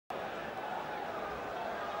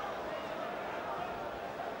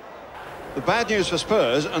The bad news for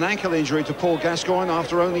Spurs, an ankle injury to Paul Gascoigne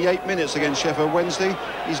after only 8 minutes against Sheffield Wednesday.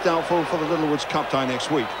 He's doubtful for the Littlewoods Cup tie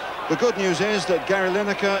next week. The good news is that Gary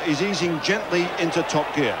Lineker is easing gently into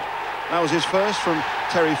top gear. That was his first from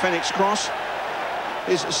Terry Fenwick's cross.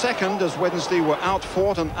 His second, as Wednesday were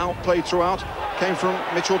outfought and outplayed throughout, came from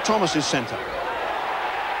Mitchell Thomas's centre.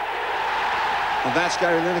 And that's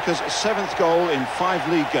Gary Lineker's 7th goal in 5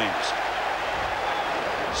 league games.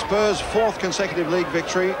 Spurs' 4th consecutive league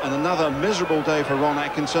victory and another miserable day for Ron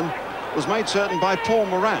Atkinson was made certain by Paul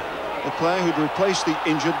Moran, the player who'd replaced the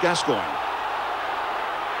injured Gascoigne.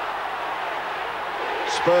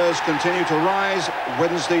 Spurs continue to rise,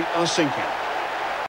 Wednesday are sinking.